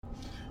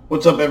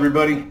What's up,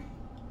 everybody?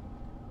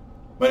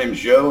 My name is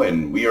Joe,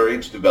 and we are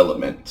Age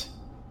Development.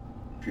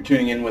 If you're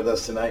tuning in with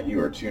us tonight, you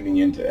are tuning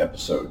in to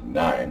episode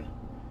 9.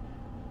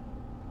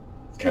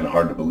 It's kind of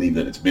hard to believe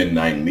that it's been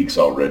 9 weeks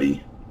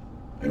already,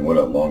 and what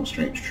a long,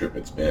 strange trip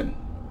it's been.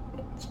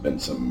 It's been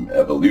some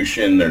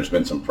evolution, there's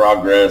been some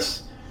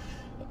progress.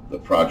 The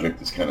project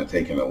has kind of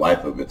taken a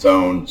life of its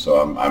own,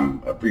 so I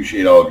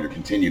appreciate all of your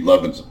continued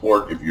love and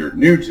support. If you're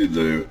new to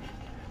the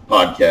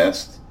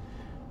podcast,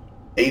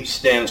 H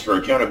stands for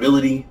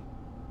accountability,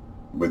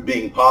 with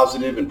being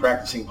positive and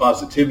practicing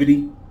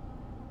positivity,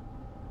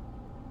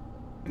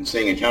 and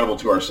staying accountable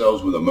to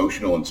ourselves with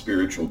emotional and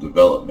spiritual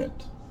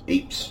development.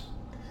 H.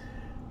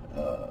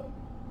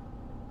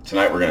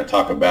 Tonight we're going to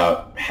talk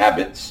about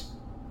habits.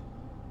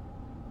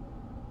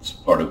 It's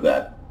part of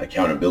that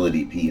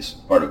accountability piece.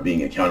 Part of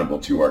being accountable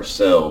to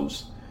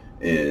ourselves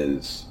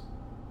is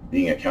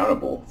being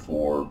accountable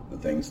for the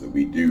things that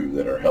we do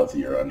that are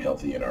healthy or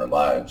unhealthy in our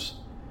lives.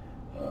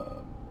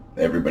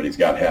 Everybody's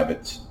got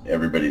habits.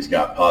 Everybody's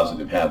got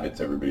positive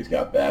habits. Everybody's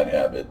got bad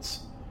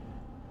habits.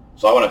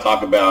 So I want to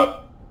talk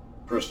about,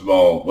 first of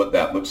all, what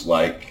that looks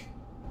like,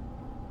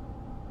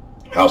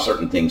 how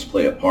certain things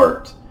play a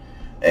part,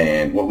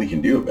 and what we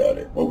can do about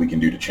it, what we can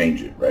do to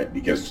change it, right?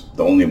 Because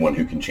the only one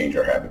who can change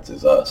our habits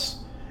is us.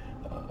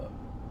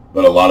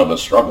 But a lot of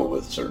us struggle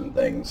with certain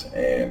things,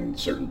 and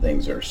certain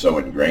things are so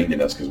ingrained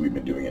in us because we've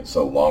been doing it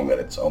so long that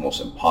it's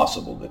almost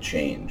impossible to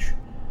change.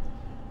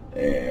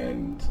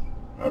 And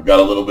I've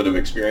got a little bit of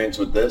experience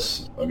with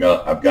this. I've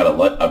got a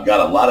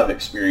lot of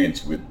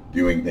experience with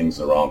doing things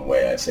the wrong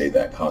way. I say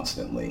that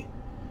constantly.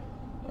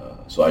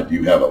 So I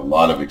do have a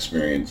lot of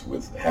experience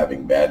with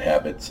having bad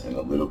habits and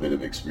a little bit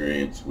of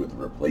experience with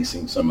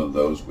replacing some of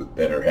those with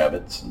better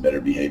habits and better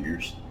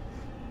behaviors.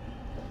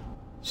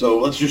 So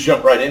let's just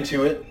jump right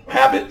into it.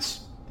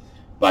 Habits,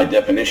 by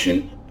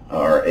definition,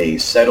 are a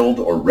settled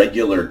or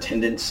regular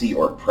tendency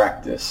or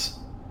practice,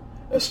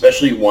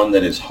 especially one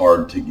that is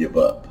hard to give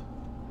up.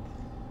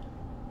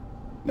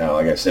 Now,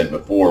 like I said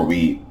before,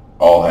 we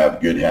all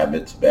have good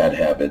habits, bad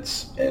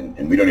habits,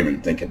 and we don't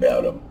even think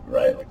about them,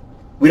 right?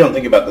 We don't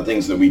think about the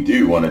things that we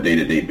do on a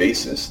day-to-day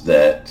basis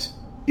that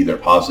either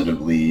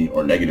positively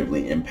or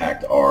negatively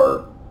impact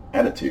our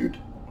attitude,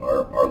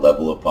 our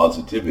level of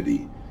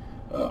positivity,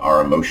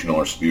 our emotional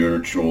or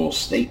spiritual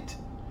state.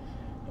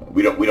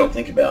 We don't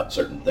think about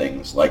certain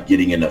things like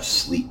getting enough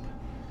sleep.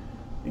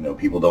 You know,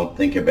 people don't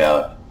think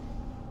about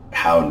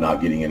how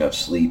not getting enough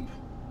sleep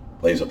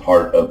plays a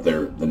part of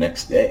the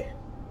next day.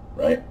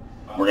 Right?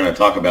 We're going to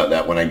talk about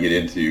that when I get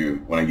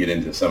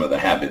into some of the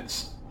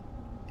habits.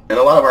 And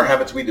a lot of our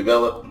habits we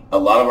develop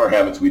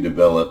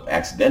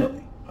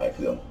accidentally, I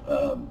feel,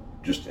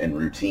 just in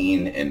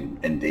routine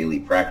and daily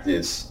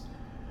practice.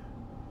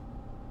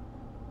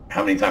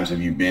 How many times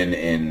have you been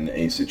in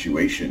a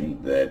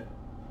situation that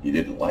you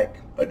didn't like,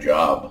 a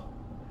job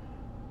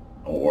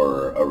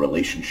or a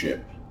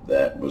relationship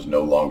that was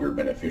no longer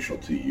beneficial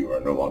to you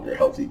or no longer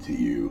healthy to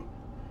you,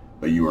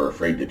 but you were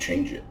afraid to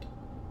change it?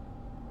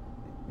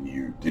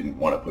 You didn't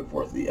want to put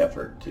forth the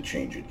effort to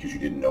change it because you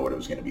didn't know what it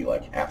was going to be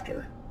like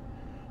after.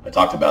 I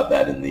talked about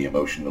that in the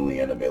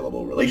Emotionally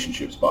Unavailable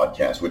Relationships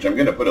podcast, which I'm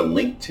going to put a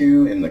link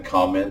to in the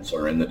comments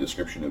or in the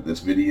description of this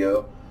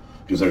video,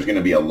 because there's going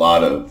to be a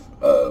lot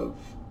of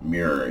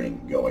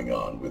mirroring going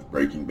on with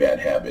breaking bad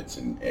habits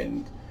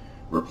and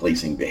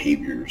replacing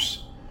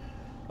behaviors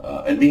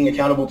and being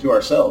accountable to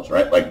ourselves,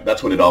 right? Like,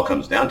 that's what it all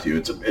comes down to.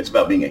 It's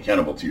about being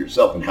accountable to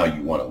yourself and how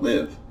you want to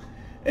live.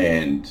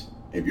 And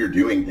if you're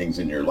doing things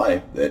in your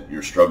life that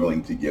you're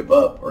struggling to give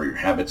up, or your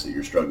habits that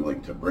you're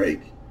struggling to break,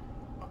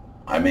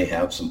 I may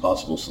have some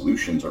possible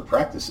solutions or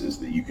practices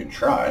that you can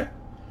try.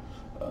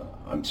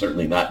 I'm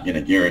certainly not going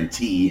to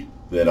guarantee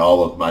that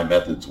all of my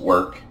methods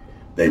work.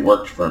 They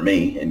worked for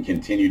me and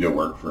continue to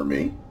work for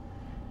me.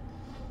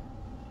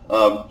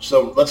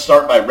 So let's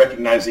start by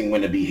recognizing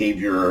when a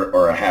behavior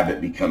or a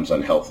habit becomes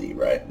unhealthy,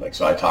 right?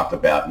 So I talked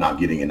about not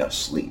getting enough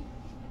sleep.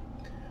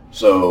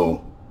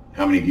 So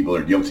how many people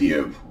are guilty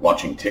of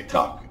watching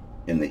TikTok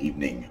in the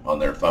evening on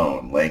their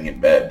phone, laying in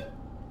bed?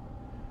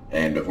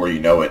 And before you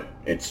know it,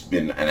 it's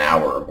been an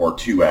hour or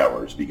 2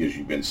 hours because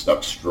you've been stuck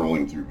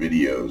scrolling through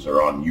videos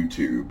or on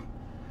YouTube,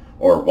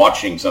 or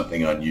watching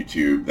something on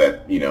YouTube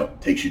that,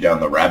 takes you down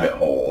the rabbit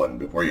hole. And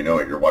before you know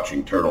it, you're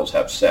watching turtles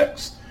have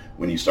sex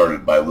when you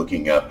started by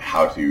looking up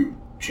how to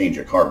change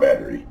a car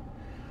battery.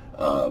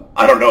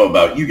 I don't know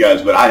about you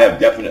guys, but I have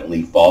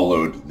definitely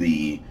followed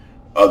the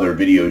other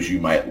videos you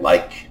might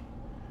like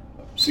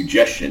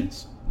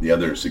the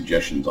other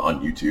suggestions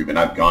on YouTube, and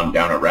I've gone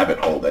down a rabbit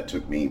hole that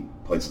took me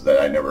places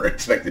that I never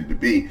expected to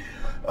be.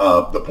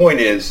 The point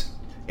is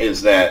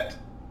that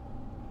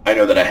I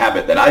know that a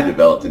habit that I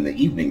developed in the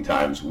evening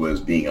times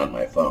was being on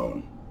my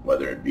phone,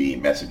 whether it be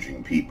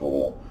messaging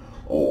people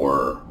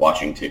or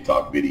watching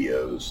TikTok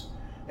videos.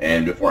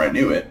 And before I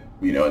knew it,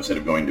 instead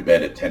of going to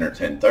bed at 10 or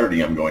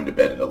 10:30, I'm going to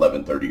bed at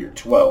 11:30 or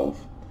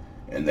 12,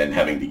 and then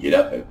having to get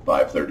up at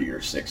 5:30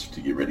 or 6 to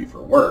get ready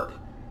for work.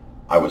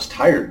 I was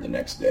tired the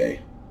next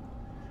day,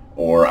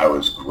 or I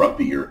was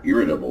grumpy or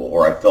irritable,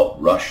 or I felt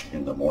rushed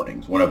in the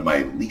mornings. One of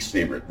my least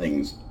favorite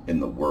things in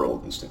the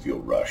world is to feel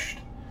rushed.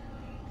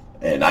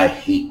 And I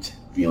hate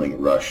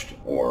feeling rushed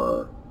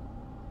or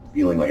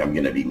feeling like I'm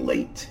going to be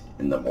late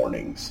in the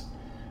mornings.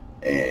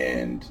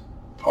 And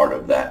part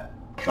of that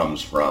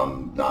comes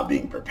from not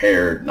being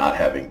prepared, not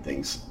having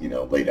things,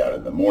 laid out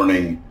in the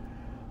morning.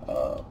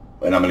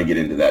 And I'm going to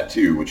get into that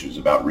too, which is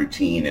about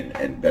routine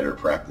and better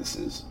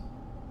practices.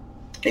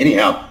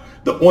 Anyhow,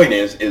 the point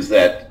is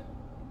that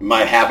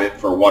my habit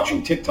for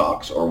watching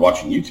TikToks or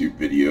watching YouTube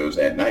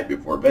videos at night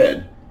before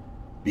bed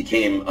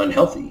became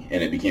unhealthy,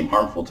 and it became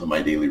harmful to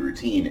my daily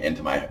routine and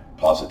to my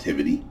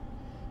positivity,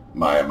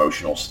 my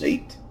emotional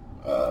state.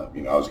 I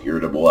was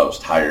irritable, I was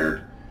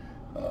tired,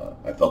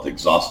 I felt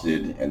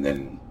exhausted, and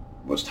then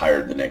was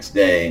tired the next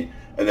day.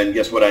 And then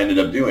guess what I ended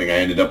up doing? I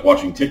ended up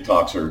watching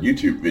TikToks or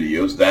YouTube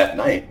videos that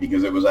night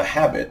because it was a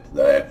habit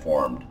that I had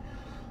formed.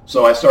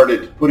 So I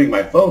started putting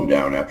my phone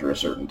down after a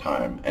certain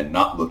time and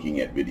not looking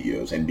at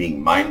videos and being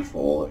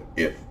mindful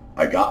if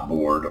I got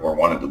bored or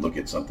wanted to look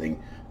at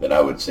something that I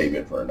would save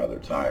it for another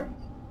time.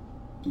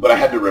 But I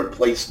had to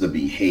replace the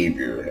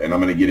behavior, and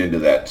I'm going to get into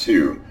that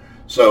too.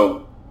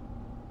 So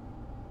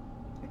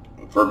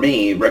for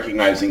me,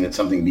 recognizing that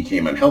something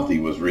became unhealthy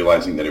was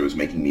realizing that it was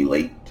making me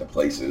late to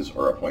places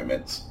or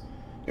appointments.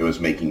 It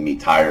was making me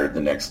tired the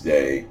next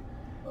day.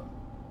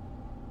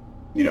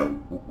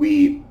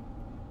 We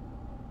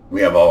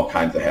have all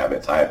kinds of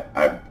habits.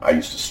 I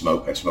used to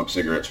smoke. I smoked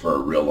cigarettes for a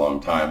real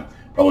long time.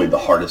 Probably the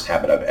hardest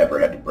habit I've ever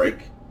had to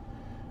break.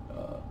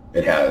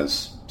 It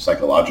has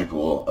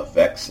psychological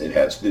effects. It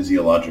has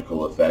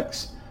physiological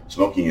effects.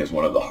 Smoking is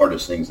one of the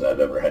hardest things that I've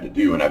ever had to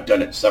do, and I've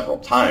done it several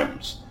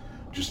times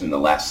just in the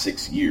last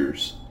 6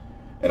 years.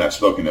 And I've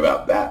spoken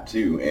about that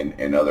too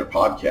in other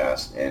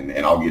podcasts, and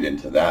I'll get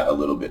into that a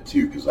little bit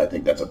too, because I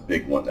think that's a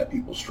big one that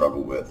people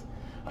struggle with.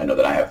 I know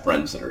that I have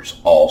friends that are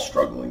all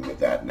struggling with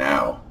that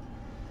now.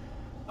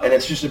 And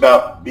it's just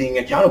about being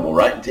accountable,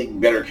 right? And taking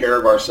better care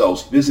of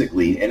ourselves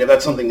physically. And if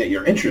that's something that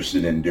you're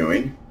interested in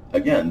doing,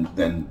 again,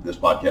 then this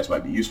podcast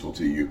might be useful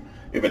to you.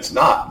 If it's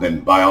not, then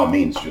by all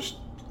means, just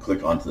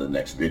click onto the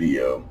next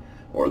video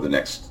or the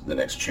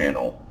next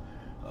channel,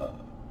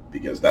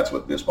 because that's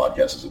what this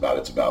podcast is about.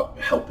 It's about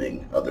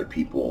helping other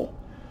people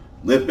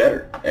live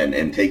better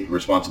and take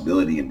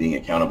responsibility and being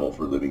accountable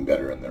for living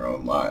better in their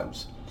own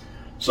lives.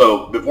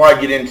 So before I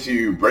get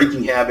into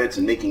breaking habits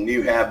and making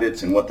new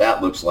habits and what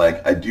that looks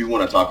like, I do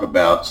want to talk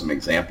about some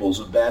examples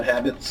of bad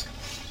habits.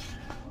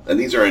 And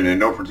these are in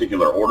no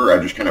particular order.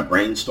 I just kind of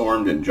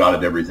brainstormed and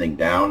jotted everything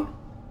down.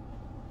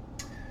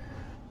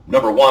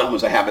 Number one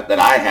was a habit that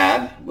I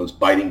had, was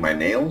biting my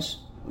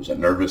nails. It was a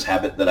nervous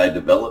habit that I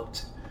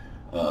developed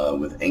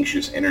with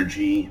anxious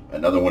energy.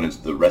 Another one is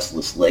the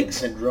restless leg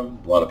syndrome.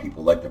 A lot of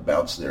people like to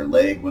bounce their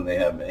leg when they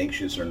have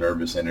anxious or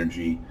nervous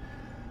energy.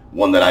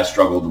 One that I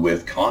struggled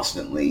with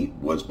constantly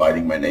was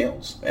biting my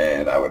nails,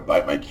 and I would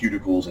bite my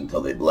cuticles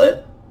until they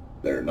bled.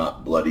 They're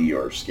not bloody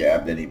or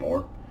scabbed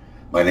anymore.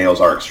 My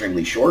nails are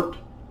extremely short.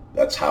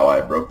 That's how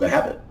I broke the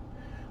habit.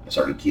 I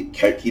started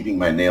keeping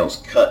my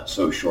nails cut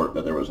so short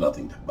that there was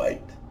nothing to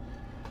bite.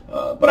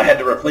 But I had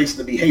to replace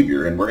the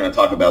behavior, and we're going to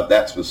talk about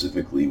that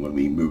specifically when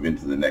we move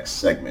into the next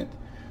segment.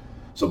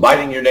 So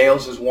biting your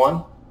nails is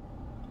one.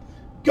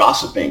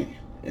 Gossiping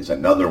is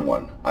another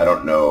one. I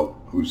don't know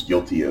who's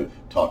guilty of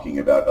talking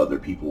about other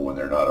people when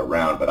they're not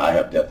around, but I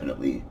have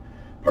definitely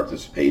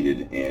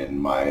participated in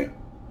my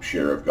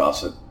share of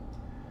gossip.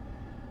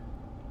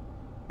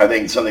 I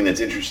think something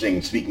that's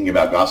interesting, speaking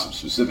about gossip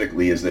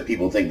specifically, is that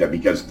people think that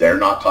because they're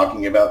not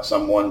talking about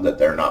someone, that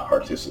they're not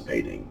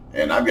participating.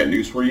 And I've got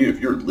news for you. If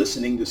you're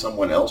listening to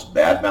someone else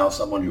badmouth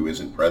someone who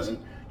isn't present,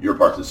 you're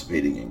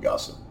participating in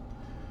gossip.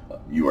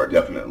 You are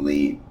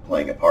definitely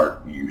playing a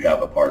part. You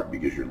have a part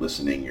because you're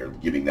listening. You're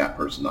giving that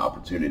person the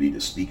opportunity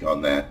to speak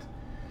on that.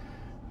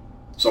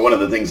 So one of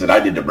the things that I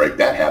did to break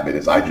that habit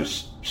is I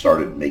just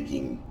started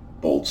making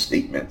bold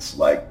statements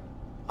like,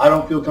 I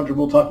don't feel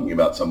comfortable talking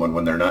about someone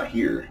when they're not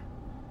here.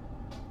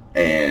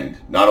 And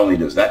not only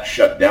does that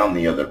shut down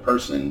the other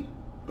person,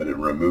 but it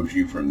removes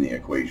you from the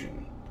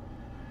equation.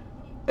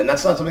 And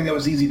that's not something that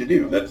was easy to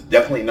do. That's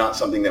definitely not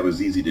something that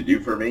was easy to do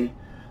for me.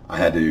 I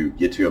had to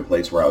get to a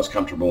place where I was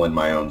comfortable in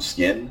my own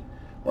skin,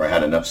 where I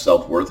had enough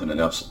self-worth and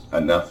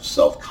enough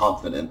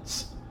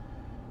self-confidence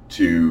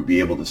to be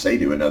able to say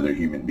to another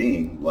human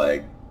being,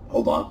 like,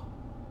 hold on,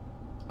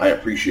 I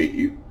appreciate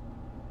you,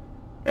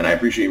 and I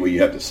appreciate what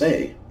you have to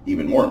say,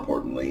 even more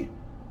importantly,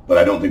 but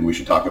I don't think we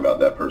should talk about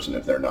that person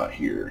if they're not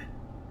here.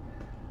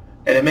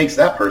 And it makes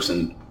that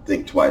person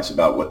think twice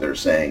about what they're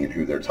saying and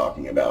who they're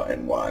talking about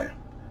and why.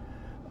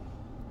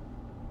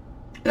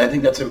 And I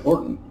think that's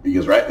important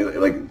because, right,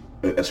 like,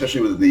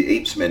 especially with the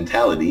APES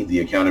mentality, the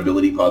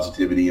accountability,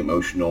 positivity,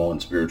 emotional,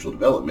 and spiritual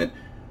development,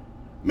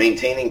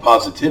 maintaining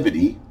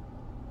positivity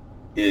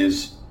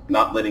is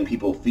not letting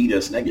people feed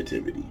us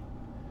negativity.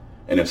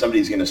 And if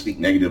somebody's going to speak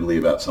negatively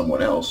about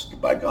someone else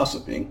by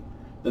gossiping,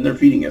 then they're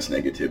feeding us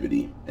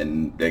negativity,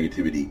 and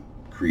negativity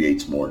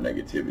creates more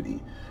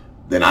negativity.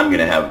 Then I'm going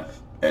to have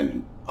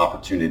an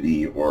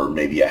opportunity or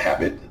maybe a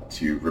habit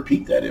to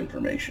repeat that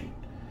information.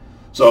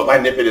 So if I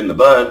nip it in the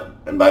bud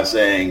and by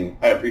saying,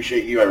 I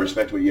appreciate you, I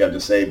respect what you have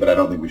to say, but I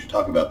don't think we should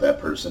talk about that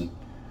person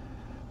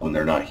when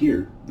they're not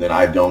here, then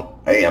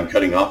I'm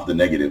cutting off the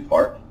negative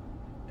part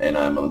and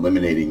I'm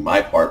eliminating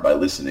my part by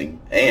listening,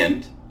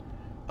 and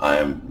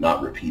I'm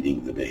not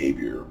repeating the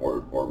behavior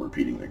or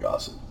repeating the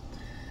gossip.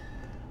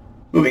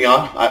 Moving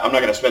on, I'm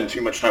not going to spend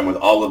too much time with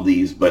all of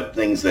these, but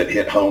things that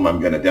hit home I'm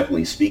going to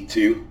definitely speak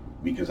to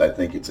because I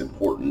think it's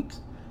important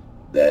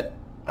that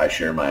I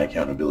share my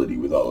accountability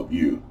with all of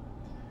you.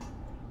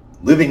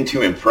 Living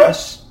to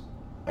impress,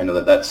 I know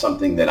that that's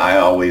something that I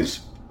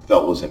always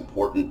felt was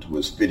important,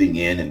 was fitting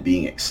in and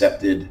being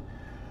accepted.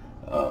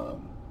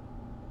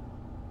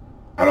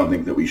 I don't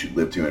think that we should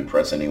live to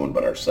impress anyone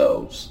but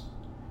ourselves.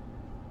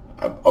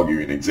 I'll give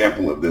you an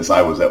example of this.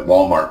 I was at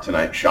Walmart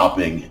tonight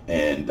shopping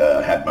and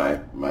had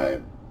my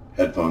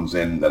headphones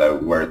in that I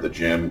would wear at the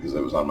gym because I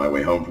was on my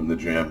way home from the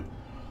gym.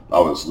 I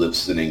was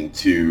listening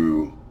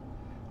to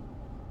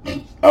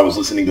Limp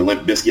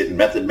Bizkit and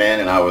Method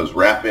Man, and I was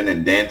rapping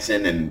and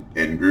dancing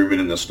and grooving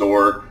in the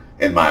store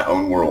in my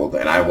own world.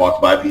 And I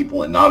walked by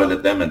people and nodded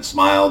at them and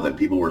smiled, and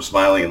people were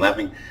smiling and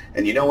laughing.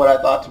 And you know what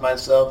I thought to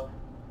myself?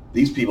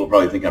 These people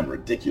probably think I'm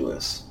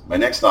ridiculous. My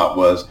next thought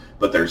was,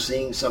 but they're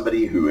seeing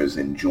somebody who is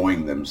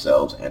enjoying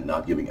themselves and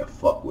not giving a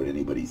fuck what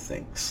anybody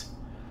thinks.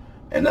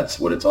 And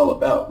that's what it's all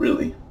about,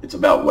 really. It's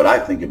about what I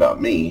think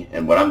about me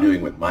and what I'm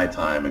doing with my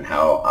time and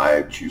how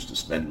I choose to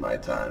spend my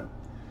time.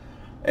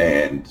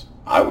 And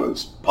I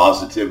was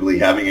positively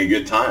having a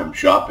good time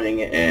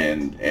shopping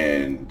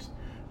and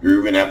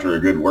grooving after a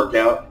good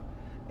workout.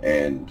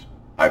 And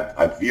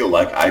I feel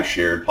like I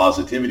shared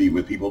positivity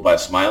with people by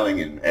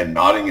smiling and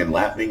nodding and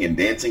laughing and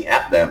dancing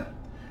at them.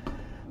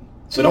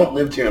 So don't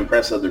live to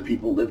impress other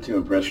people, live to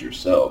impress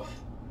yourself.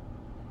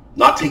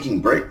 Not taking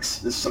breaks.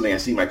 This is something I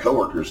see my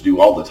coworkers do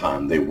all the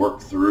time. They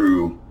work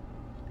through,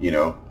 an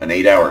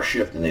 8-hour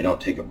shift and they don't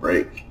take a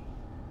break.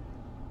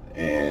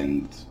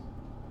 And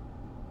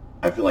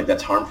I feel like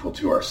that's harmful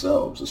to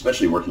ourselves,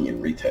 especially working in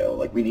retail.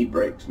 Like, we need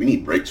breaks. We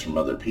need breaks from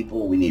other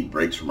people. We need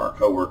breaks from our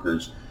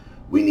coworkers.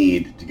 We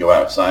need to go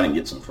outside and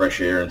get some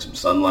fresh air and some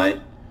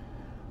sunlight.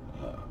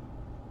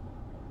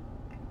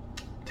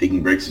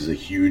 Taking breaks is a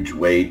huge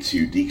way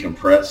to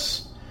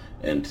decompress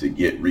and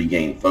to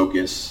regain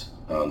focus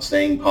on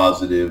staying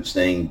positive,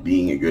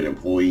 being a good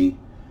employee.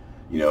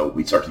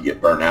 We start to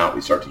get burnt out.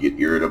 We start to get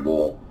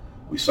irritable.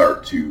 We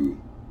start to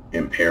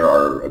impair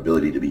our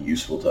ability to be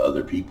useful to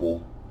other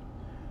people.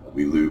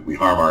 We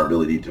harm our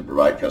ability to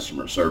provide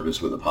customer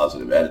service with a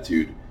positive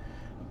attitude.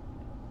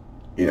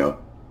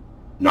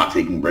 Not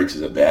taking breaks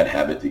is a bad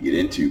habit to get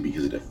into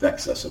because it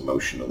affects us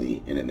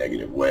emotionally in a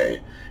negative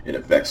way. It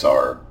affects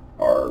our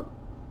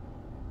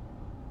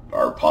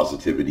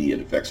positivity. It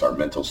affects our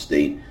mental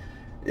state.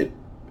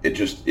 It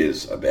just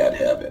is a bad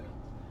habit.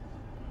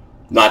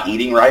 Not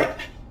eating right.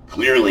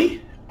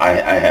 Clearly, I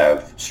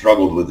have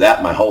struggled with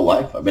that my whole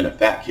life. I've been a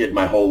fat kid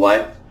my whole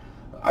life.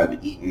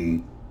 I've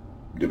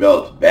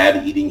developed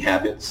bad eating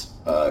habits,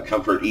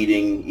 comfort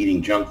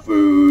eating junk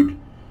food,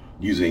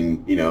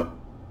 using,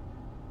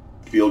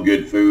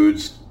 feel-good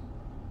foods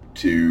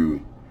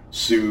to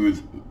soothe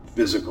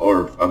physical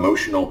or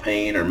emotional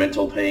pain or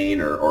mental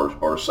pain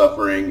or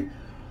suffering.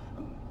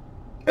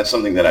 That's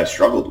something that I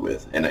struggled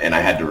with, and I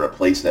had to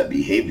replace that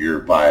behavior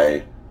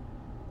by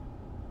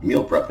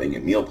meal prepping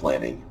and meal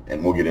planning,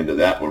 and we'll get into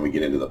that when we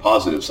get into the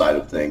positive side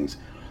of things.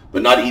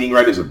 But not eating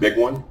right is a big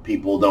one.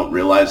 People don't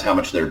realize how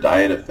much their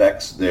diet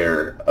affects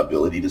their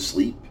ability to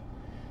sleep,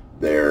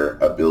 their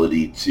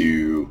ability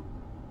to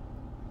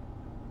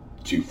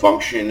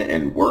function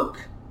and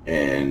work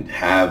and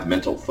have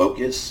mental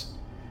focus.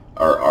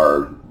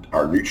 Our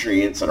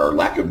nutrients and our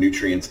lack of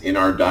nutrients in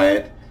our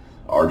diet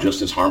are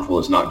just as harmful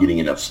as not getting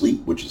enough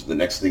sleep, which is the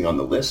next thing on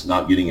the list.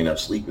 Not getting enough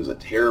sleep is a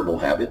terrible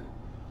habit.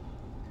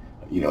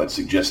 It's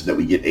suggested that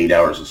we get 8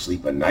 hours of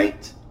sleep a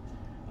night.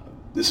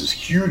 This is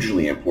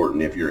hugely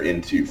important if you're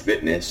into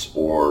fitness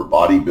or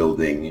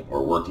bodybuilding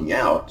or working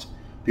out.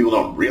 People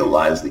don't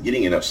realize that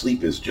getting enough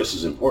sleep is just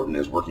as important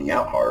as working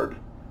out hard.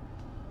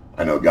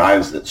 I know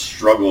guys that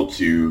struggle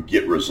to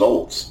get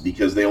results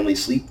because they only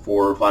sleep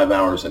 4 or 5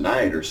 hours a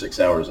night or 6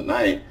 hours a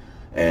night,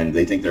 and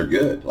they think they're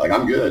good. Like,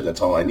 I'm good,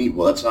 that's all I need.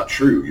 Well, that's not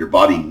true. Your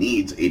body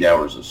needs 8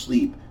 hours of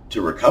sleep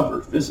to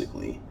recover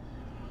physically.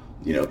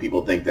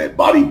 People think that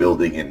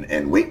bodybuilding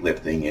and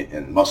weightlifting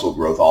and muscle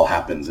growth all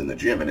happens in the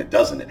gym, and it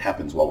doesn't. It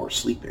happens while we're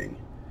sleeping.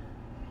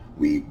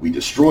 We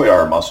destroy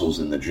our muscles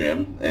in the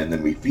gym, and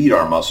then we feed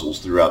our muscles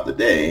throughout the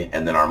day,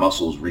 and then our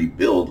muscles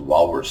rebuild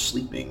while we're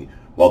sleeping,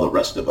 while the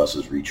rest of us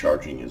is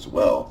recharging as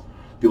well.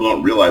 People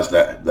don't realize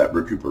that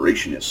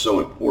recuperation is so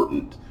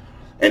important.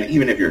 And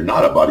even if you're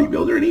not a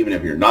bodybuilder, and even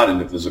if you're not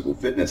into physical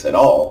fitness at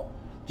all,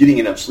 getting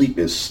enough sleep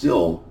is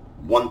still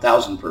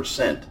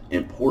 1,000%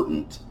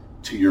 important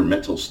to your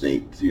mental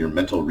state, to your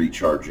mental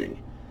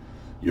recharging,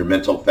 your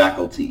mental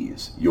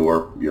faculties,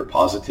 your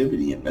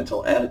positivity and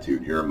mental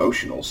attitude, your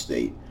emotional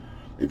state.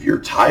 If you're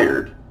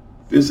tired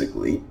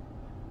physically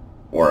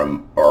or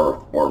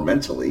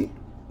mentally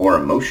or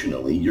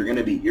emotionally, you're going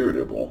to be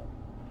irritable.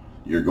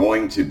 You're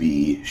going to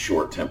be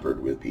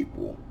short-tempered with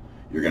people.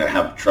 You're going to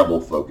have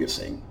trouble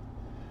focusing.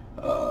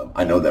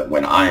 I know that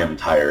when I am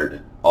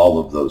tired, all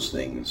of those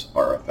things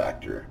are a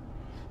factor.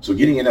 So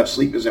getting enough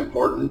sleep is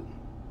important.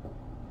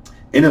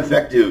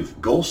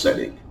 Ineffective goal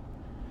setting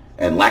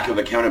and lack of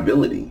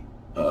accountability.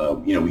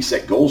 We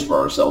set goals for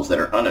ourselves that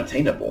are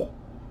unattainable.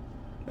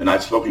 And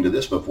I've spoken to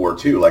this before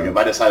too. Like if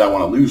I decide I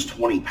want to lose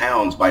 20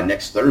 pounds by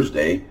next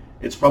Thursday,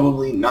 it's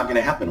probably not going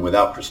to happen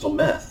without crystal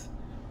meth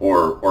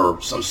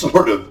or some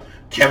sort of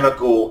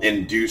chemical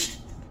induced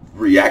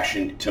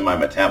reaction to my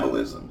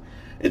metabolism.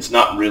 It's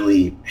not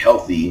really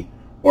healthy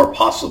or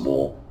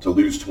possible to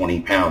lose 20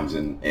 pounds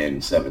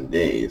in 7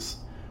 days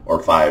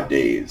or 5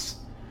 days.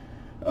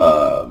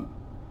 So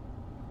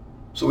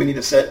we need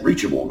to set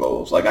reachable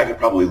goals. Like I could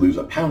probably lose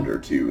a pound or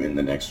two in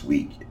the next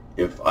week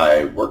if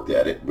I worked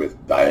at it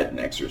with diet and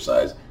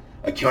exercise.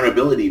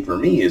 Accountability for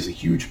me is a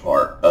huge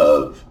part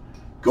of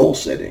goal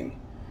setting.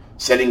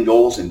 Setting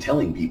goals and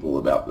telling people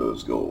about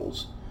those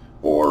goals,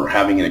 or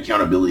having an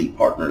accountability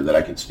partner that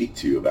I can speak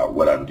to about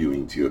what I'm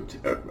doing to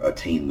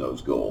attain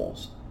those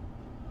goals.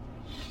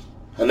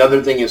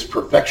 Another thing is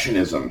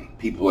perfectionism.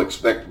 People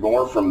expect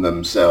more from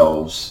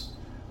themselves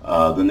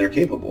than they're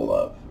capable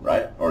of,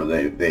 right? Or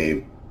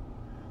they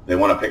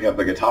want to pick up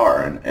a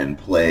guitar and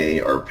play,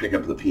 or pick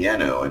up the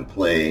piano and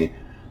play,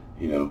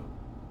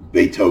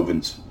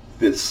 Beethoven's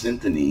Fifth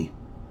Symphony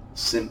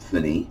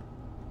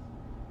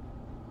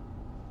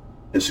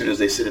as soon as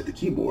they sit at the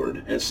keyboard.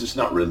 And it's just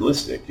not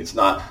realistic. It's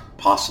not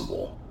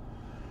possible.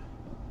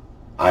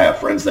 I have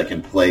friends that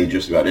can play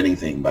just about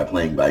anything by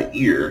playing by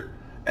ear,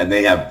 and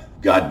they have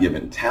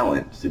God-given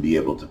talent to be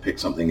able to pick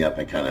something up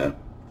and kind of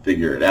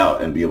figure it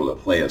out and be able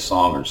to play a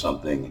song or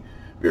something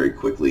very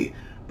quickly.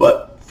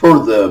 But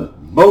for the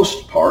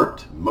most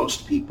part,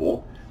 most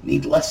people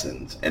need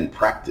lessons and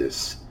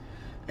practice.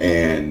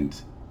 And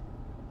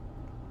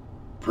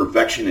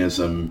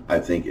perfectionism, I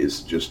think,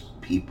 is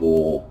just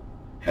people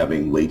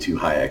having way too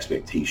high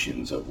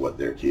expectations of what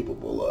they're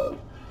capable of.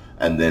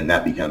 And then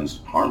that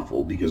becomes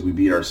harmful because we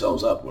beat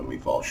ourselves up when we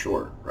fall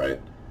short, right?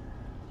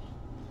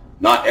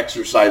 Not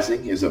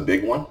exercising is a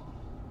big one.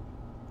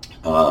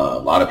 A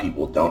lot of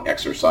people don't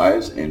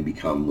exercise and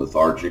become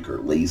lethargic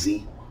or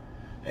lazy.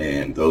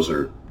 And those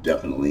are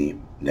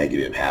definitely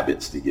negative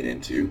habits to get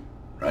into,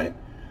 right?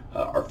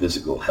 Our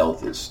physical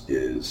health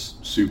is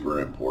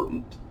super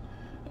important.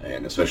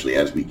 And especially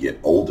as we get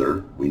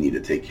older, we need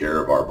to take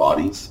care of our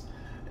bodies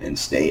and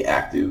stay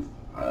active.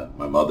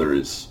 My mother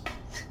is,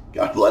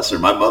 God bless her,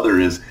 my mother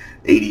is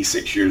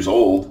 86 years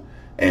old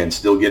and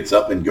still gets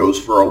up and goes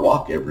for a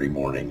walk every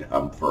morning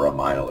for a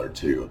mile or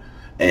two.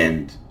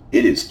 And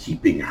it is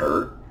keeping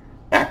her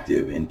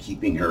active and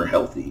keeping her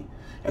healthy.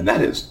 And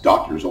that is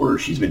doctor's order.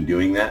 She's been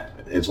doing that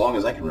as long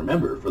as I can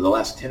remember, for the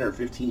last 10 or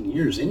 15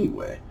 years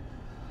anyway.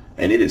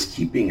 And it is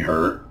keeping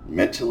her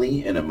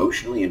mentally and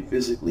emotionally and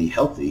physically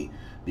healthy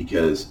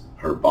because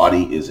her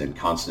body is in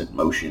constant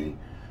motion.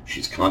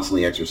 She's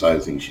constantly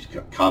exercising. She's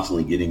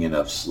constantly getting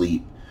enough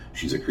sleep.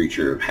 She's a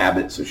creature of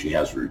habit, so she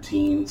has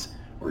routines.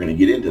 We're going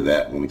to get into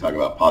that when we talk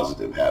about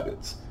positive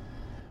habits.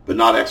 But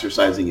not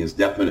exercising is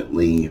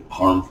definitely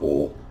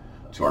harmful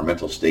to our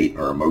mental state,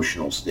 our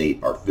emotional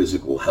state, our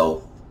physical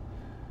health.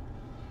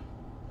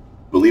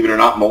 Believe it or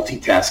not,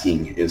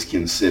 multitasking is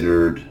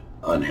considered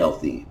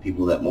unhealthy.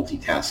 People that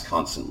multitask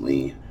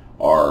constantly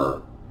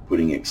are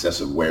putting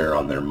excessive wear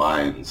on their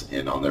minds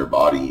and on their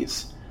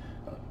bodies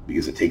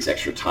because it takes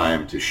extra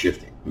time to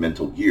shift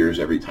mental gears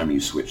every time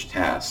you switch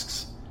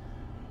tasks.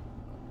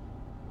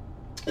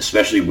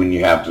 Especially when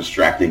you have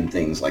distracting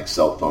things like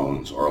cell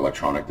phones or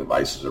electronic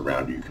devices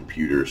around you,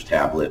 computers,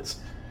 tablets,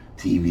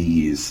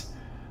 TVs,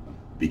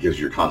 because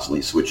you're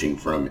constantly switching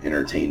from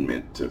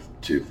entertainment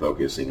to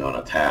focusing on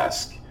a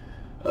task,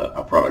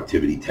 a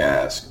productivity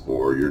task,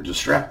 or you're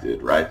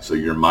distracted, right? So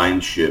your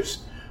mind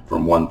shifts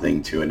from one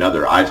thing to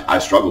another. I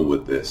struggle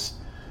with this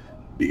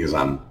because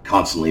I'm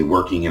constantly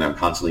working and I'm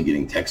constantly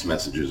getting text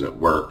messages at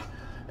work,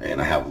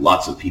 and I have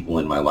lots of people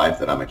in my life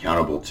that I'm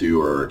accountable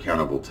to or are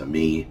accountable to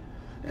me,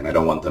 and I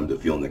don't want them to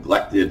feel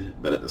neglected,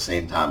 but at the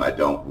same time I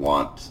don't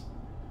want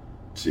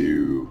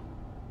to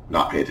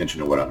not pay attention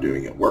to what I'm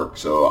doing at work.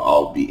 So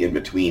I'll be in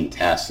between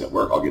tasks at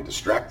work, I'll get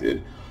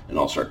distracted and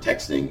I'll start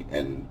texting,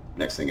 and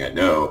next thing I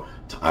know,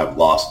 I've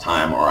lost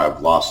time or I've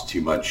lost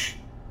too much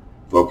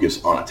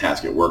focus on a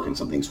task at work and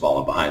something's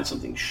fallen behind,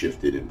 something's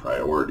shifted in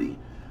priority.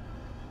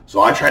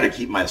 So I try to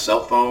keep my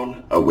cell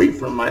phone away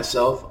from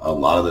myself a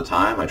lot of the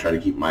time. I try to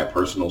keep my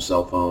personal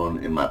cell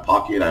phone in my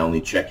pocket. I only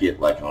check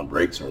it like on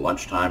breaks or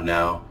lunchtime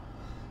now.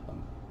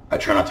 I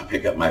try not to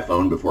pick up my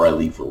phone before I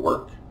leave for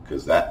work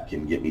because that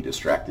can get me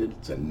distracted.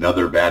 It's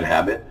another bad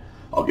habit.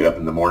 I'll get up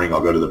in the morning,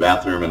 I'll go to the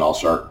bathroom, and I'll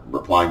start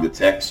replying to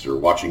texts or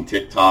watching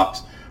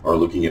TikToks or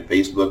looking at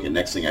Facebook, and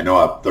next thing I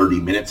know, 30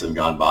 minutes have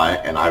gone by,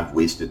 and I've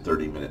wasted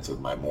 30 minutes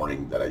of my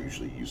morning that I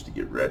usually use to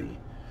get ready.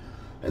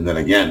 And then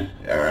again,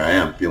 there I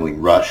am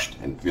feeling rushed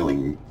and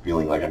feeling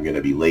like I'm going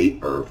to be late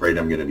or afraid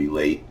I'm going to be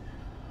late.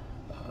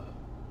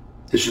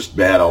 it's just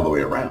bad all the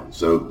way around.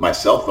 So my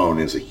cell phone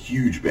is a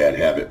huge bad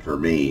habit for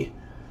me.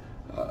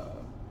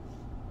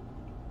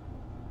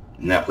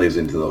 And that plays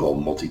into the whole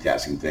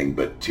multitasking thing.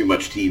 But too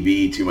much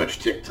TV, too much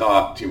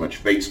TikTok, too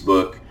much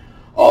Facebook,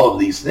 all of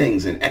these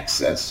things in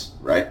excess,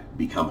 right,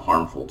 become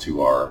harmful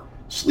to our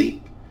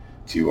sleep,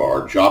 to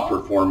our job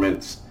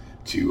performance,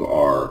 to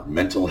our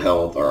mental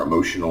health, our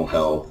emotional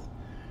health.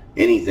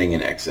 Anything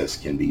in excess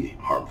can be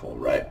harmful,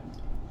 right?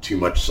 Too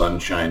much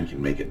sunshine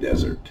can make a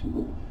desert.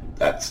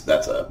 That's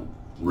a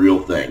real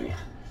thing.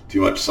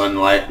 Too much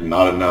sunlight and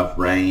not enough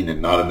rain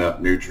and not enough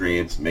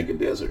nutrients make a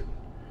desert.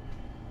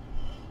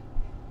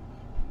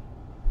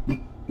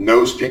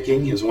 Nose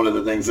picking is one of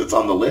the things that's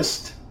on the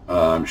list.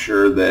 I'm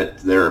sure that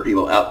there are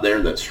people out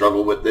there that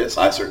struggle with this.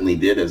 I certainly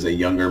did as a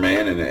younger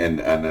man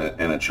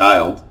and a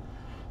child.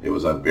 It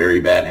was a very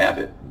bad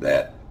habit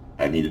that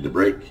I needed to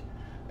break.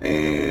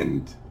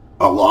 And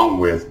along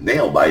with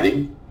nail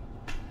biting,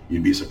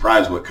 you'd be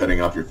surprised what cutting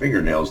off your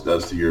fingernails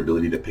does to your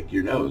ability to pick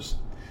your nose.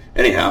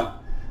 Anyhow,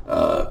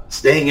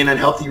 staying in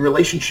unhealthy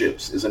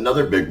relationships is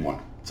another big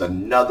one. It's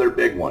another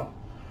big one.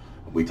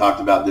 We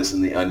talked about this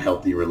in the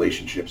Unhealthy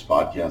Relationships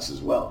podcast as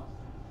well.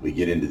 We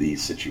get into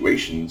these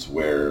situations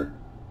where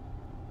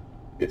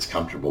it's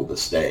comfortable to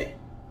stay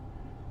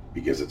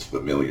because it's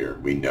familiar.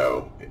 We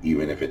know,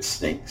 even if it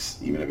stinks,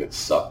 even if it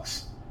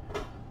sucks,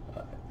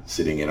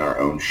 sitting in our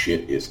own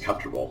shit is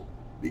comfortable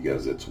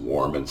because it's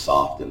warm and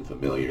soft and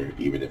familiar,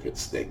 even if it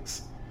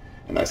stinks.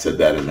 And I said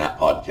that in that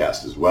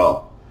podcast as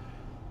well.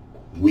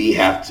 We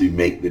have to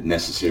make the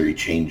necessary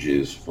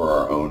changes for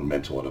our own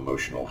mental and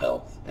emotional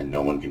health, and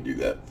no one can do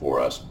that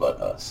for us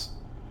but us.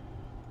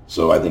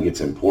 So I think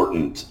it's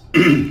important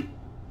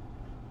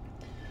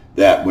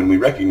that when we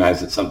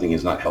recognize that something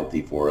is not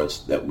healthy for us,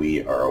 that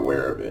we are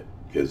aware of it,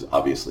 because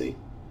obviously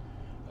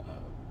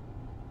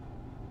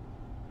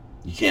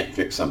you can't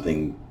fix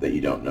something that you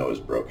don't know is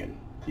broken.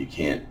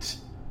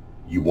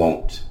 You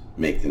won't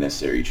make the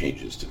necessary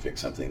changes to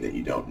fix something that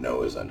you don't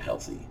know is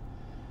unhealthy.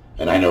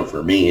 And I know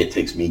for me, it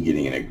takes me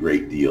getting in a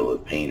great deal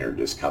of pain or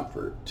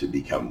discomfort to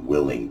become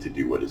willing to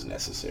do what is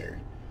necessary.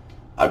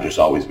 I've just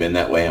always been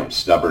that way. I'm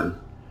stubborn.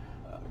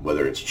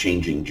 Whether it's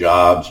changing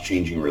jobs,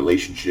 changing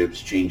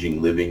relationships,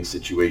 changing living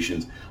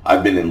situations.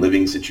 I've been in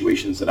living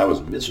situations that I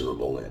was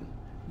miserable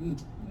in.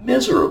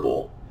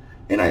 Miserable.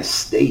 And I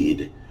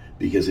stayed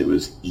because it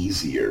was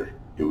easier.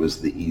 It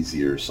was the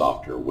easier,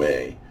 softer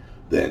way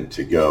than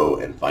to go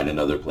and find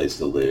another place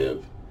to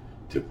live,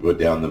 to put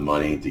down the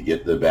money, to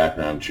get the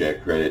background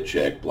check, credit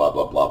check, blah,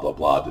 blah, blah, blah,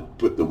 blah, to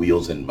put the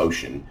wheels in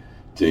motion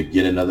to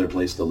get another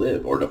place to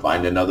live or to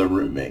find another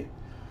roommate.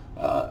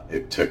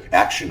 It took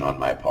action on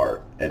my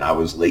part, and I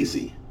was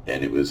lazy,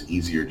 and it was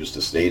easier just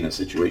to stay in a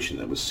situation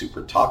that was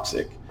super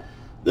toxic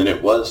than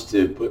it was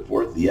to put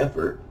forth the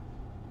effort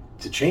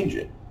to change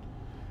it.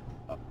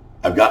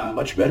 I've gotten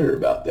much better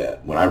about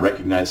that. When I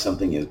recognize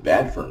something is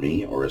bad for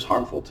me or is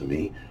harmful to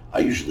me, I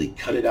usually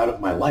cut it out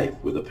of my life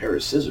with a pair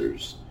of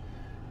scissors,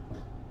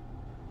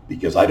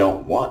 because I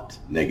don't want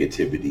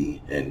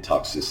negativity and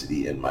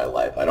toxicity in my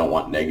life. I don't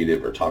want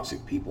negative or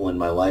toxic people in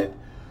my life.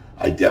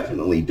 I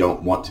definitely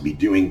don't want to be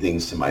doing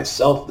things to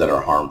myself that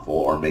are harmful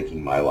or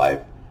making my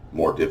life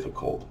more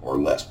difficult or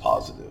less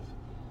positive.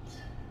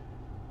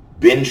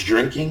 Binge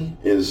drinking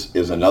is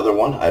another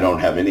one. I don't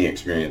have any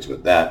experience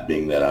with that,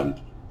 being that I'm,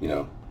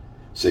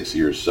 6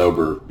 years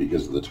sober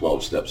because of the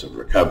 12 steps of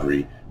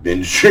recovery.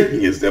 Binge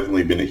drinking has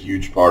definitely been a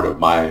huge part of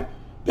my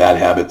bad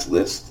habits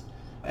list,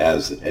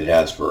 as it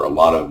has for a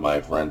lot of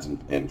my friends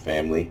and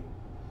family.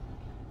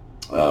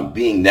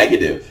 Being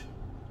negative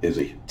is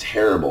a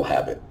terrible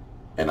habit,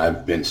 and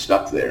I've been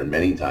stuck there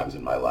many times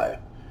in my life.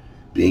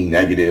 Being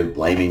negative,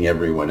 blaming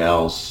everyone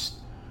else,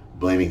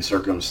 blaming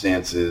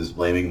circumstances,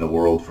 blaming the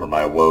world for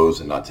my woes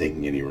and not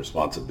taking any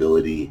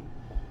responsibility.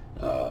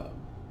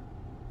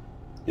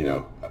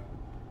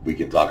 We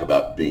can talk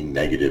about being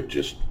negative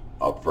just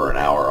up for an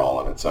hour all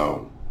on its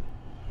own.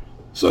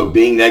 So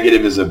being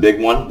negative is a big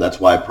one.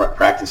 That's why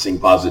practicing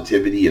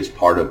positivity is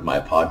part of my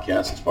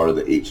podcast. It's part of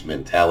the Apes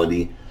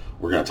mentality.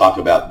 We're going to talk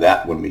about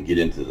that when we get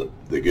into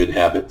the good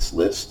habits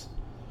list.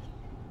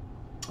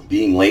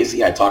 Being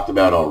lazy, I talked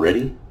about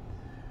already.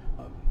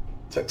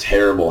 It's a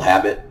terrible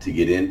habit to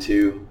get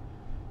into.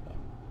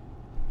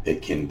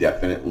 It can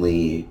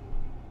definitely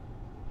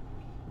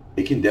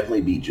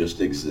be just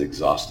as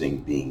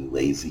exhausting being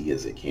lazy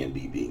as it can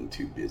be being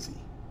too busy.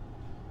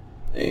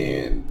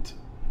 And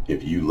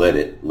if you let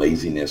it,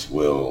 laziness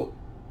will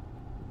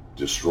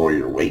destroy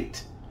your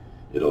weight.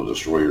 It'll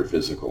destroy your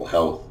physical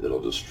health.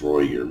 It'll destroy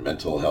your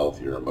mental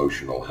health, your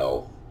emotional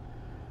health.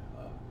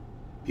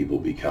 People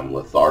become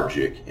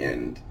lethargic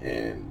and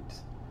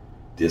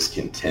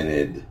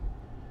discontented.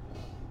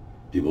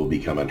 People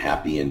become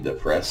unhappy and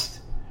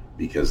depressed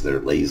because they're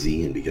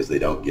lazy and because they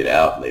don't get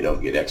out and they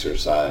don't get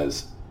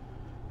exercise.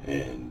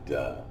 And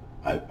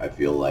I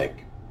feel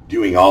like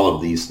doing all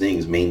of these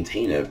things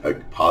maintain a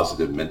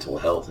positive mental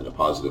health and a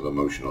positive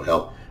emotional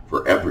health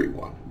for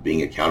everyone,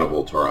 being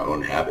accountable to our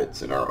own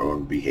habits and our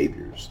own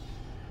behaviors.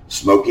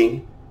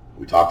 Smoking,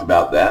 we talked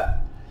about that.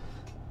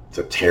 It's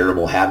a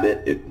terrible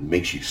habit. It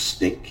makes you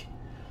stink.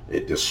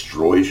 It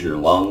destroys your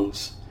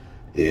lungs.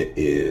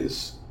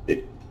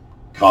 It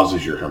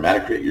causes your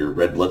hematocrit, your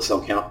red blood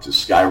cell count, to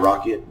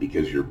skyrocket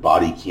because your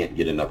body can't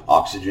get enough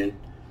oxygen.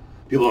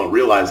 People don't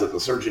realize that the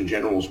Surgeon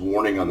General's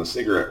warning on the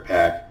cigarette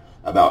pack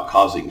about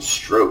causing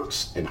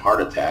strokes and heart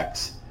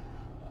attacks,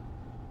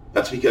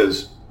 that's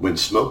because when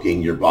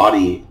smoking, your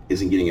body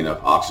isn't getting enough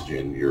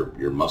oxygen.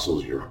 Your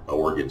muscles, your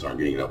organs aren't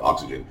getting enough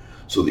oxygen.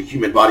 So the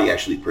human body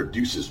actually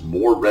produces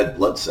more red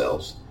blood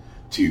cells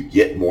to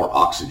get more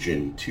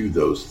oxygen to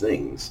those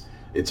things.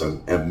 It's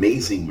an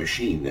amazing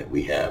machine that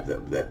we have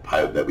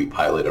that we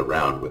pilot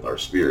around with our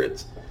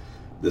spirits.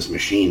 This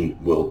machine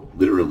will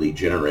literally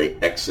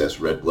generate excess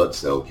red blood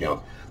cell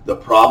count. The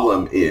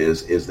problem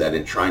is that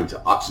in trying to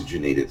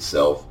oxygenate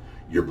itself,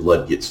 your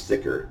blood gets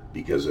thicker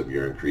because of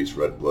your increased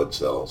red blood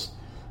cells,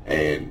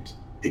 and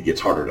it gets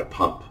harder to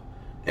pump,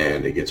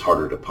 and it gets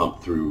harder to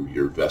pump through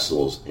your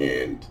vessels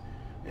and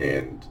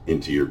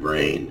into your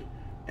brain,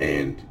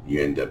 and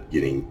you end up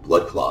getting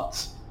blood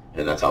clots.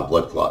 And that's how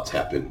blood clots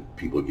happen.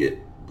 People get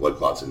blood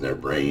clots in their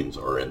brains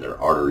or in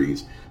their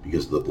arteries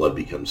because the blood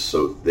becomes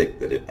so thick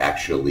that it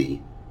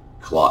actually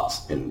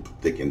clots and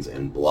thickens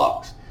and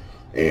blocks.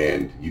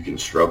 And you can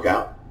stroke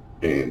out,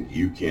 and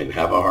you can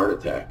have a heart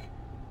attack.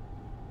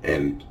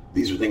 And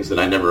these are things that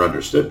I never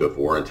understood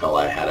before until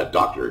I had a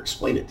doctor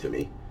explain it to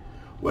me.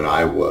 When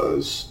I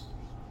was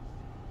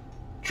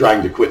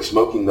trying to quit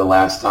smoking the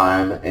last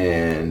time,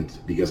 and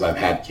because I've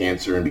had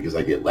cancer and because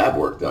I get lab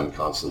work done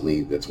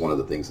constantly, that's one of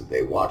the things that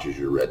they watch is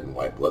your red and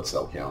white blood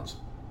cell counts.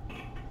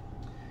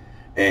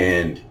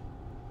 And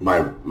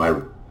my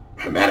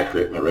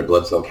hematocrit, my red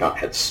blood cell count,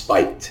 had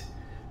spiked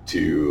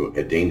to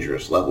a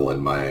dangerous level,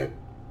 and my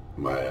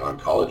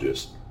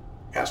oncologist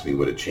asked me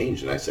what had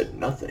changed, and I said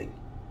nothing.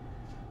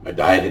 My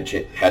diet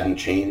hadn't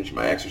changed,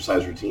 my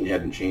exercise routine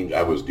hadn't changed.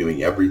 I was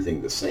doing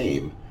everything the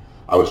same.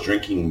 I was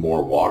drinking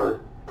more water.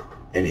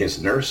 And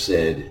his nurse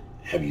said,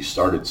 "Have you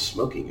started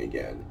smoking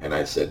again?" And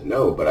I said,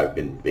 "No, but I've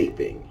been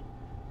vaping."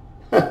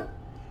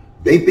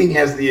 Vaping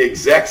has the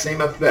exact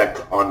same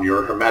effect on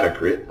your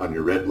hematocrit, on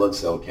your red blood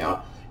cell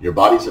count. Your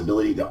body's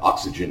ability to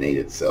oxygenate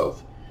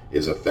itself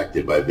is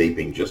affected by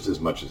vaping just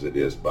as much as it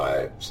is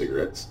by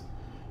cigarettes.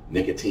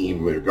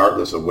 Nicotine,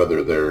 regardless of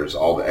whether there's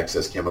all the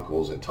excess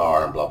chemicals and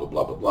tar and blah, blah,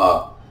 blah, blah,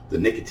 blah, the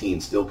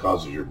nicotine still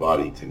causes your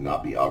body to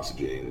not be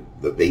oxygenated.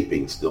 The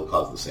vaping still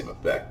causes the same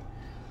effect.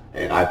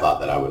 And I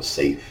thought that I was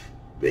safe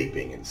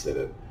vaping instead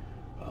of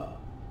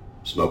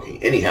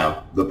smoking.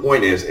 Anyhow, the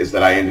point is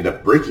that I ended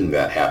up breaking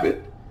that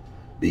habit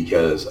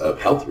because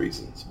of health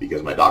reasons.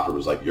 Because my doctor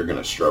was like, "You're going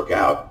to stroke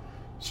out,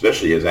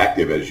 especially as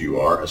active as you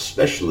are,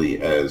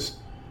 especially as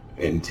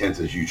intense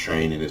as you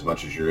train and as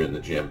much as you're in the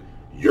gym.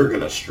 You're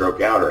going to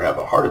stroke out or have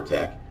a heart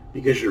attack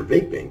because you're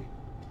vaping."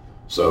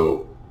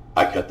 So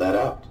I cut that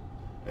out.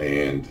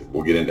 And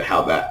we'll get into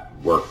how that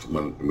worked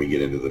when we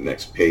get into the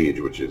next page,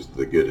 which is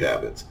the good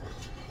habits.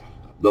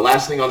 The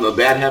last thing on the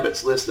bad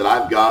habits list that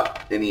I've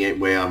got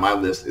anyway on my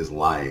list is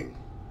lying.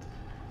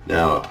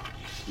 Now,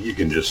 you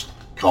can just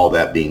call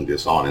that being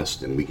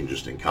dishonest, and we can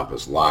just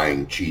encompass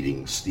lying,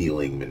 cheating,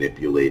 stealing,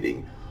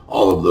 manipulating,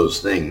 all of those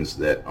things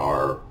that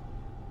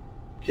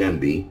can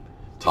be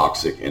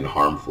toxic and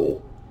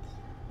harmful.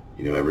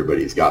 You know,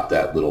 everybody's got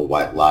that little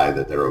white lie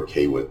that they're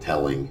okay with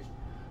telling,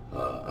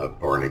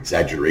 or an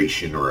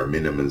exaggeration or a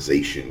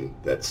minimization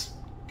that's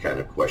kind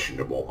of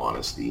questionable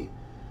honesty.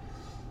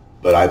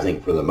 But I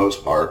think for the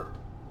most part,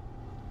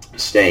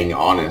 staying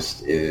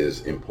honest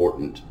is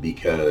important,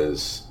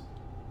 because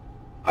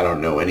I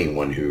don't know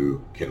anyone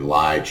who can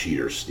lie, cheat,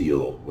 or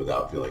steal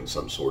without feeling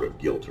some sort of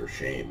guilt or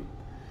shame.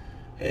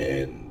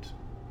 And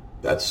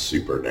that's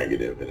super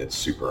negative, and it's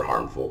super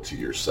harmful to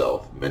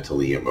yourself,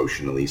 mentally,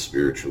 emotionally,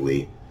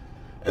 spiritually,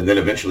 and then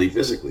eventually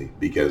physically.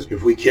 Because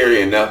if we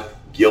carry enough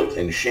guilt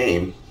and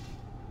shame,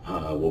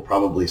 we'll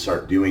probably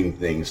start doing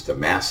things to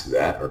mask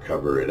that or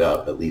cover it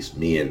up. At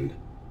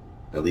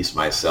least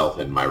myself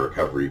and my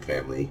recovery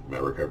family, my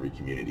recovery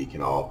community can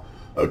all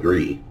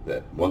agree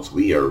that once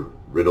we are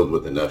riddled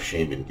with enough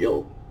shame and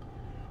guilt,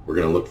 we're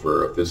going to look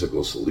for a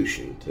physical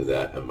solution to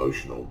that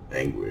emotional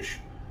anguish.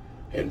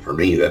 And for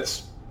me,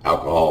 that's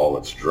alcohol,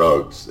 it's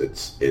drugs,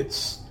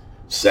 it's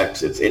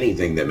sex, it's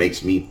anything that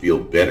makes me feel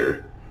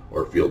better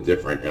or feel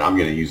different, and I'm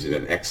going to use it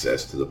in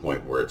excess to the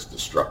point where it's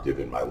destructive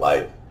in my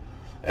life.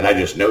 And I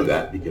just know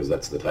that because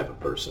that's the type of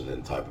person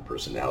and type of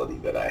personality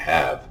that I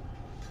have.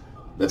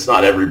 That's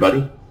not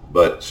everybody,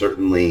 but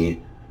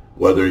certainly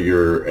whether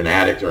you're an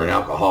addict or an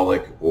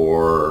alcoholic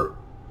or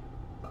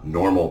a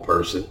normal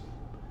person,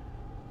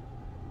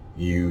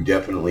 you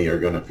definitely are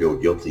going to feel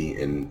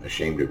guilty and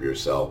ashamed of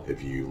yourself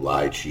if you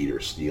lie, cheat, or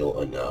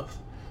steal enough,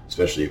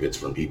 especially if it's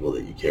from people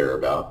that you care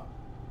about,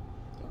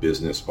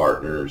 business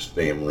partners,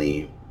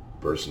 family,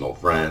 personal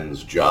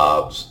friends,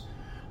 jobs.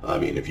 I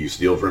mean, if you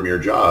steal from your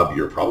job,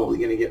 you're probably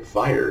going to get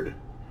fired.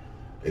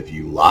 If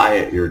you lie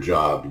at your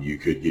job, you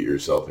could get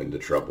yourself into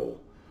trouble.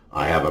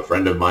 I have a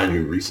friend of mine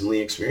who recently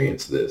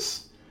experienced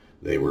this.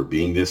 They were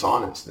being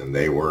dishonest, and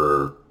they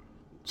were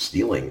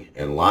stealing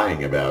and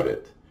lying about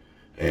it.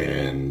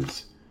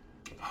 And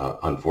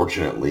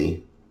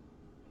unfortunately,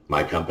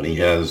 my company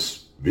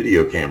has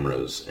video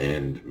cameras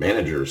and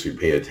managers who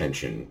pay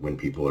attention when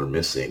people are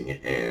missing.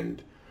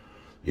 And,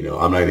 you know,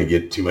 I'm not going to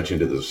get too much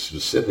into the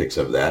specifics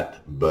of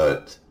that,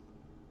 but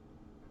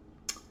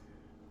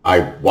I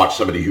watched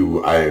somebody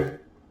who I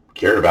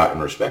cared about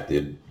and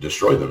respected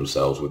destroy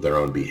themselves with their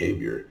own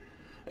behavior.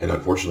 And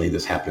unfortunately,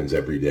 this happens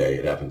every day.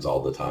 It happens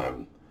all the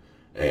time.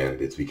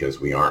 And it's because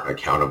we aren't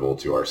accountable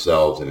to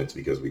ourselves, and it's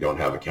because we don't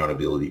have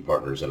accountability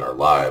partners in our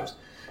lives.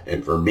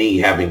 And for me,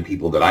 having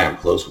people that I am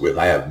close with,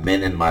 I have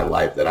men in my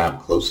life that I'm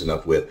close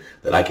enough with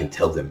that I can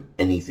tell them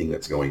anything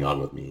that's going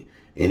on with me.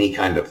 Any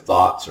kind of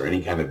thoughts or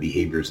any kind of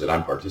behaviors that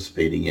I'm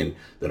participating in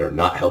that are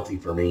not healthy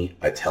for me,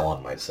 I tell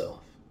on myself.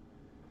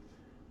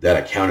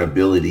 That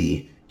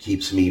accountability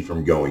keeps me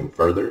from going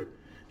further,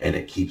 and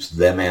it keeps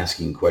them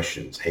asking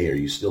questions. Hey, are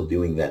you still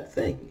doing that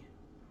thing?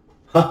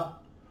 Huh.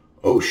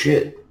 Oh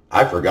shit.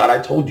 I forgot I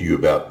told you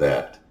about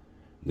that.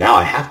 Now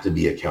I have to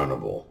be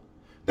accountable.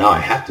 Now I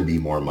have to be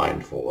more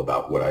mindful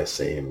about what I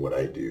say and what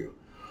I do.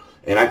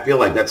 And I feel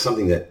like that's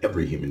something that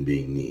every human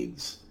being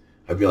needs.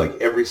 I feel like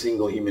every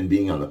single human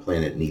being on the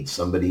planet needs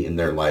somebody in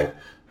their life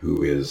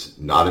who is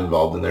not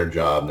involved in their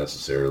job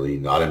necessarily,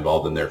 not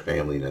involved in their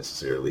family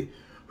necessarily,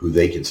 who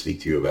they can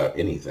speak to about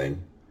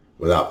anything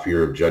without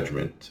fear of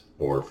judgment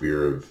or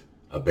fear of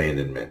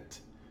abandonment.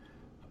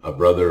 A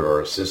brother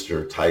or a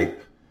sister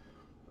type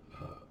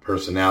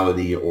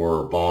personality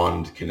or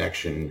bond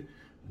connection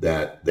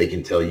that they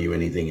can tell you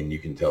anything and you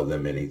can tell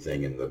them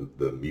anything, and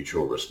the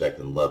mutual respect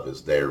and love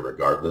is there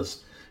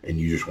regardless, and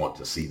you just want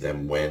to see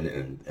them win,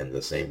 and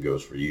the same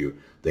goes for you.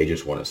 They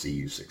just want to see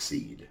you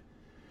succeed.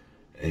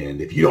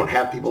 And if you don't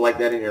have people like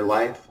that in your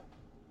life,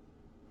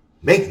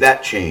 make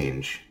that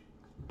change.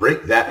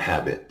 Break that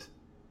habit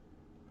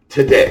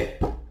today.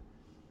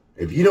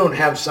 If you don't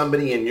have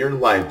somebody in your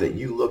life that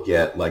you look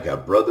at like a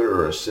brother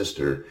or a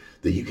sister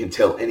that you can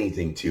tell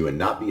anything to and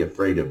not be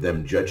afraid of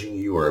them judging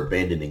you or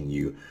abandoning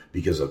you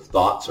because of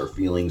thoughts or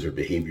feelings or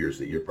behaviors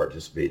that you're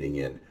participating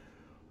in,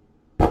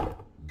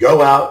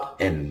 go out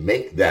and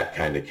make that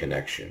kind of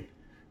connection.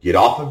 Get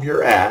off of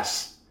your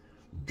ass.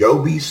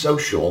 Go be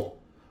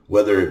social,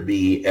 whether it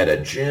be at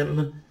a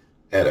gym,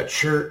 at a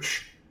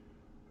church,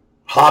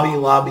 Hobby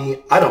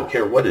Lobby, I don't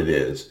care what it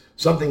is.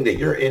 Something that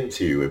you're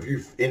into. If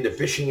you're into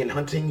fishing and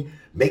hunting,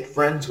 make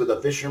friends with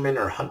a fisherman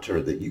or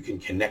hunter that you can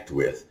connect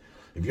with.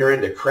 If you're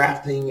into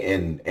crafting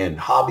and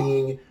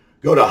hobbying,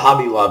 go to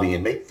Hobby Lobby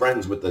and make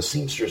friends with the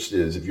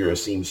seamstresses if you're a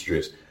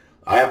seamstress.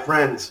 I have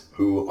friends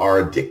who are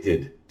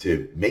addicted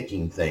to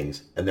making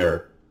things, and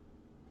they're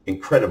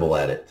incredible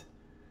at it.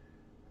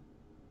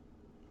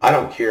 I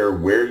don't care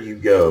where you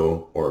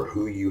go or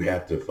who you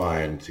have to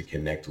find to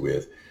connect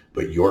with,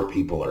 but your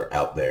people are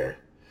out there.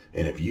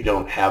 And if you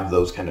don't have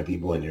those kind of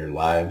people in your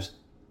lives,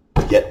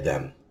 get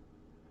them.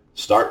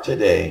 Start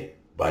today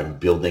by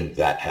building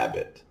that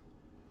habit,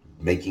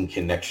 making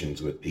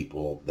connections with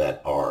people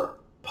that are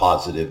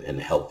positive and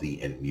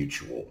healthy and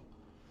mutual.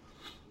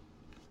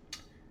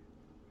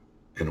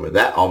 And with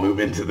that, I'll move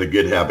into the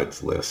good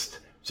habits list.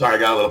 Sorry, I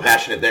got a little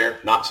passionate there.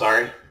 Not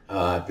sorry.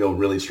 I feel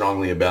really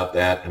strongly about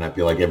that, and I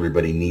feel like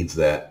everybody needs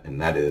that, and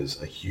that is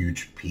a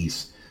huge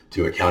piece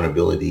to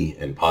accountability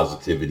and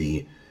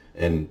positivity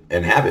and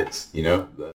habits, you know.